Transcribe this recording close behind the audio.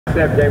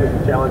Sam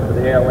Jameson's challenge for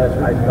the ALS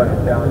Ice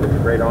Bucket Challenge. It's a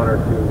great honor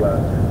to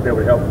be able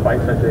to help fight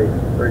such a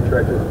very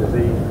treacherous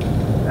disease.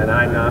 And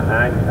I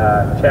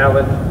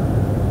challenge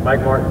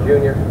Mike Martin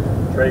Jr.,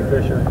 Trey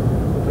Fisher,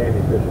 and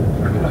Candy Fisher.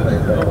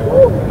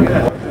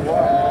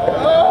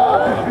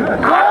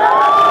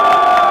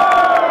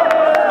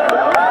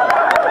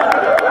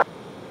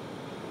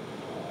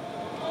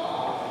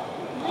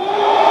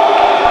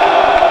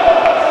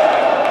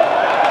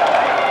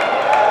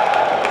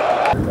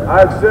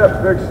 I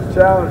accept Vic's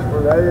challenge for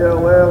the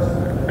ALS,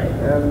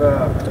 and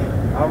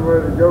I'm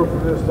ready to go for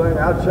this thing.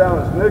 I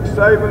challenge Nick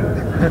Saban,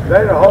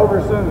 Dana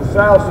Holgerson, and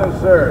Sal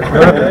Sinceri.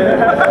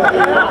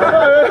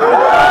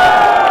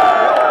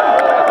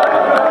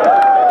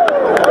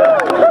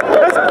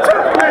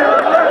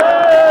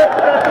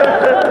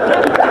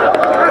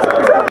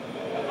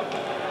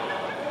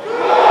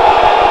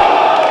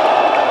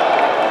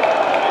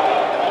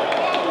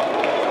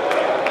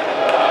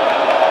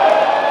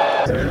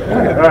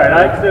 All right, I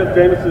accept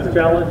Jameson's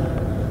challenge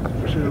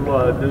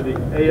to do the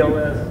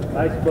ALS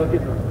Ice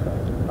Bucket.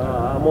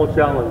 I'm going to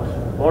challenge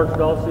Lawrence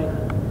Dawsey,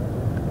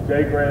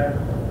 Jay Graham,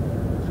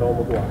 and Sean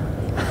McGuire.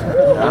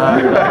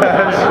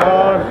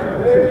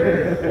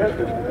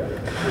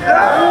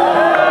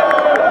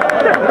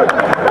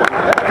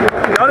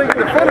 Y'all didn't get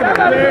the fun of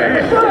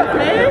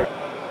it.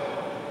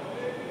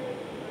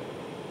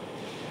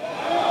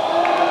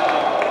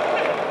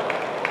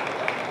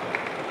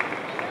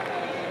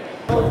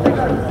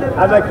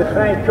 I'd like to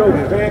thank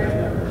Coach Vic.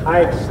 I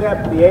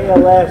accept the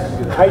ALS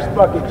Ice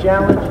Bucket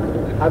Challenge.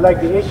 I'd like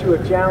to issue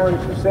a challenge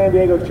to San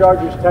Diego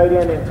Chargers tight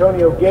end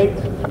Antonio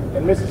Gates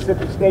and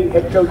Mississippi State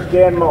head coach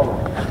Dan Mullen.